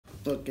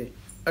Okay.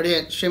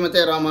 Adiyen,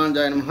 Srimathe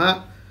Ramanujaya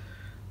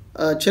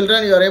Namaha.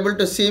 Children, you are able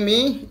to see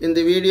me in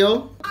the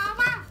video?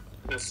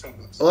 Yes, sir.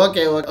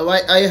 Okay.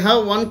 I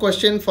have one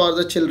question for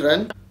the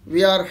children.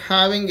 We are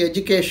having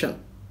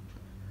education.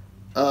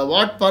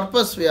 What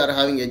purpose we are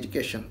having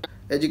education?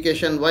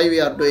 Education, why we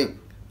are doing?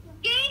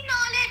 Gain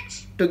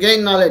knowledge. To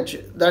gain knowledge.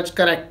 That's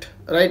correct.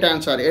 Right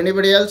answer.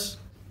 Anybody else?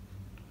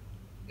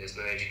 There's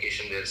no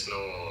education, there's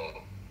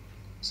no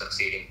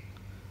succeeding.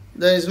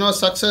 There is no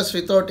success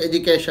without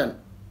education.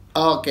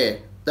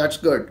 Okay, that's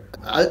good.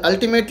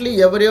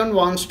 Ultimately, everyone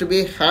wants to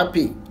be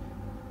happy.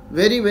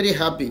 Very, very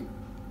happy.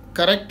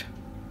 Correct?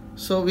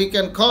 So we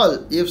can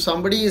call, if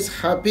somebody is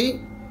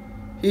happy,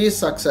 he is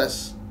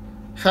success.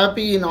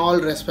 Happy in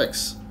all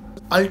respects.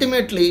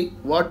 Ultimately,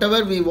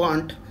 whatever we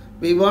want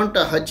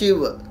to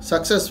achieve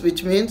success,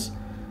 which means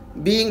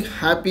being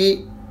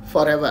happy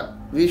forever.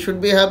 We should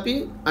be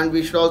happy and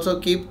we should also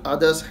keep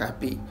others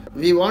happy.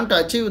 We want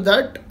to achieve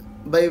that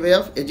by way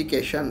of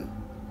education.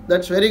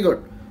 That's very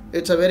good.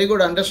 It's a very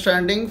good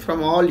understanding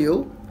from all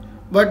you,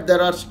 but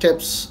there are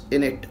steps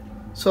in it.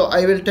 So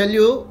I will tell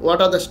you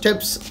what are the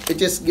steps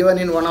which is given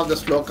in one of the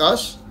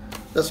slokas.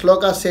 The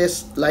sloka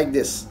says like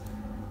this: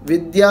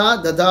 Vidya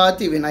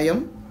dadati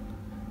vinayam,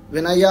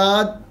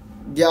 vinayad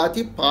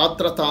dhyati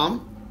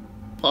patratam,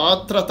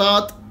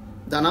 patratat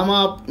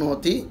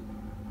dhanamapnoti,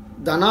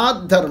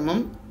 dhanat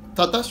dharmam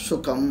tata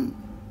sukham.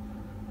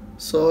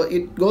 So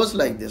it goes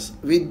like this.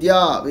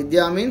 Vidya.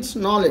 Vidya means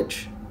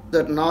knowledge.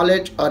 That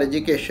knowledge or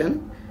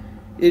education.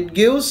 It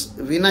gives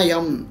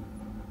vinayam.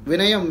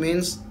 Vinayam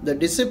means the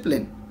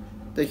discipline,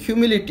 the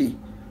humility,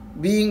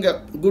 being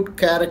a good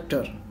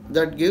character.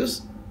 That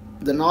gives,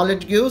 the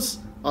knowledge gives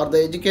or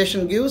the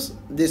education gives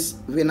this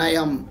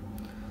vinayam.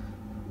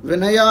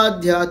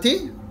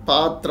 Vinayadhyati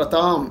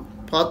patratam.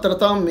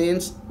 Patratam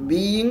means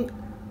being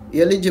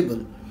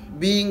eligible,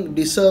 being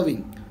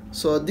deserving.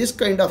 So this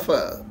kind of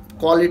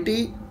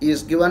quality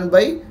is given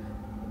by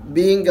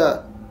being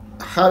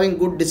having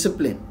good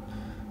discipline.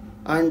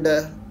 And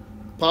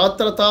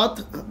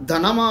patratat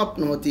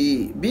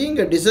dhanamapnoti, being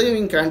a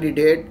deserving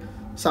candidate,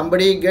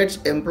 somebody gets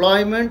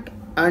employment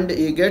and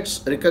he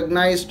gets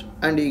recognized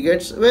and he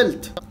gets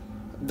wealth.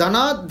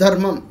 Dhanat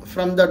dharmam,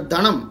 from that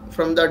dhanam,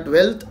 from that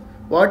wealth,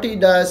 what he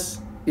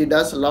does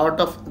a lot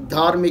of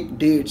dharmic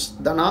deeds.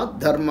 Dhanat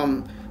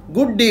dharmam,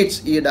 good deeds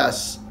he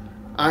does.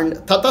 And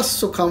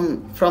tatas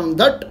sukham, from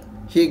that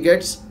he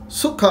gets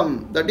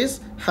sukham, that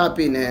is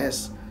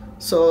happiness.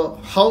 So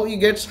how he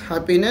gets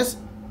happiness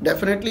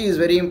definitely is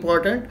very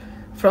important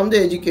from the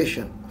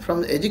education.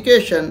 From the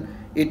education,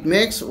 it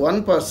makes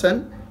one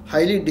person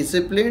highly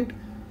disciplined,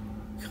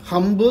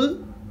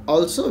 humble,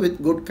 also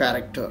with good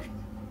character.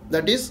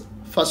 That is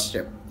first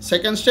step.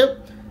 Second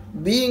step,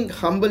 being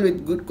humble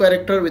with good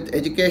character with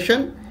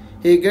education,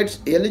 he gets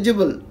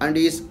eligible and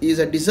is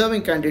a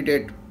deserving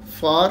candidate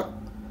for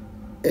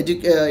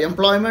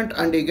employment,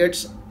 and he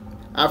gets,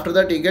 after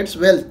that he gets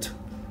wealth.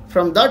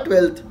 From that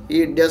wealth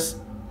he does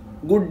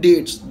good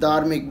deeds,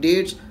 dharmic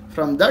deeds.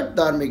 From that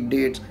dharmic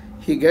deeds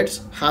he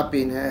gets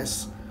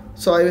happiness.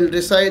 So I will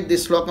recite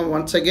this slokam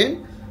once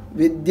again.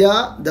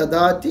 Vidya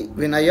dadati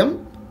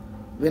vinayam,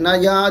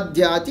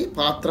 vinayadhyati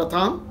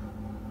patratam,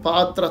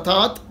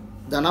 patratat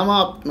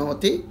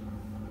dhanamapnoti,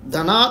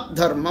 dhanat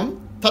dharmam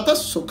tatas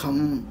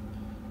sukham.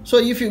 So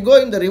if you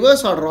go in the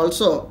reverse order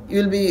also,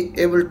 you will be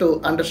able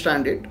to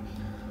understand it.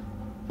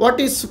 What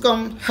is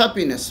sukham?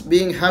 Happiness.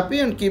 Being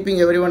happy and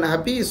keeping everyone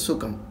happy is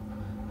sukham.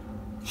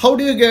 How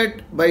do you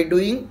get? By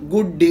doing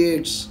good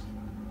deeds.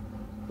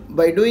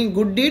 By doing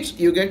good deeds,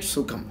 you get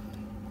sukham.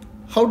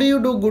 How do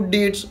you do good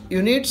deeds?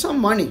 You need some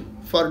money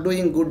for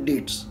doing good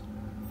deeds.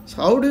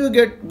 So how do you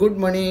get good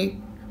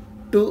money?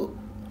 To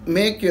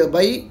make your,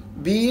 by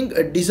being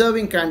a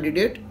deserving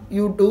candidate,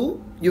 you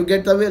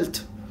get the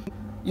wealth.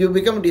 You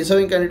become a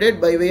deserving candidate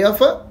by way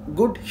of a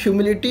good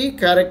humility,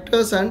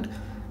 characters and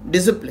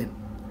discipline.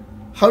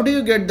 How do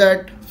you get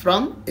that?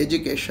 From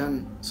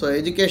education. So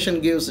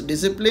education gives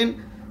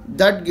discipline,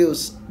 that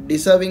gives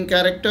deserving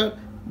character,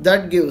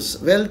 that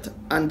gives wealth,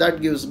 and that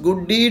gives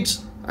good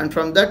deeds, and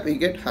from that we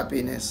get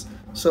happiness.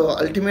 So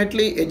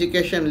ultimately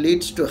education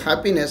leads to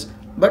happiness,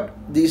 but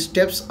these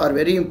steps are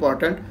very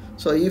important.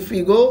 So if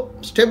we go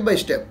step by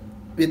step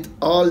with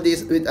all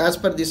these, with as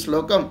per this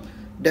slokam,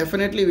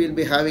 definitely we will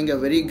be having a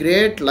very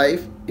great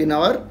life in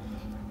our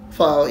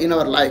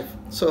life.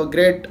 So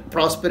great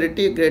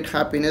prosperity, great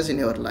happiness in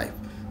your life.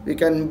 We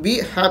can be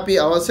happy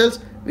ourselves,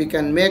 we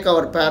can make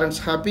our parents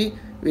happy,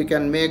 we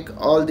can make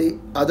all the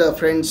other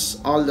friends,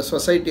 all the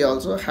society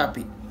also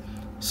happy.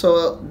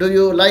 So do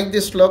you like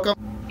this slokam?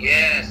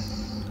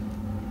 Yes.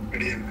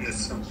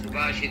 Yes.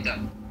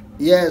 Subhashita.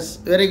 Yes,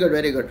 very good,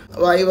 very good.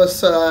 I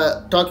was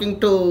talking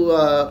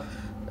to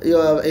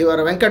your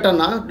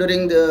Venkatana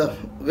during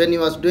when he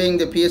was doing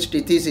the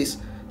PhD thesis.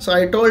 So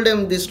I told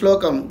him this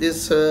slokam,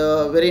 this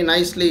very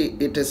nicely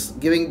it is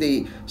giving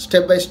the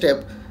step by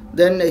step.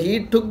 Then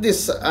he took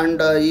this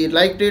and he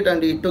liked it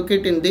and he took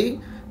it in the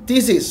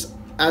thesis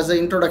as an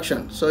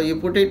introduction. So he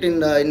put it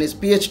in his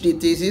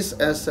PhD thesis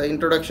as an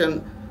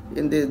introduction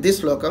in this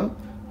slokam.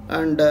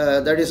 and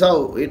that is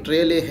how it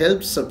really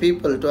helps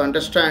people to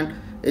understand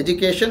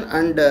education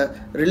and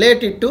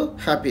relate it to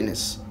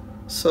happiness.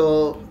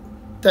 So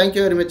thank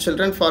you very much,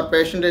 children, for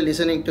patiently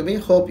listening to me.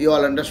 Hope you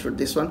all understood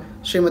this one.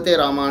 Srimathe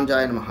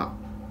Ramanujaya Namaha.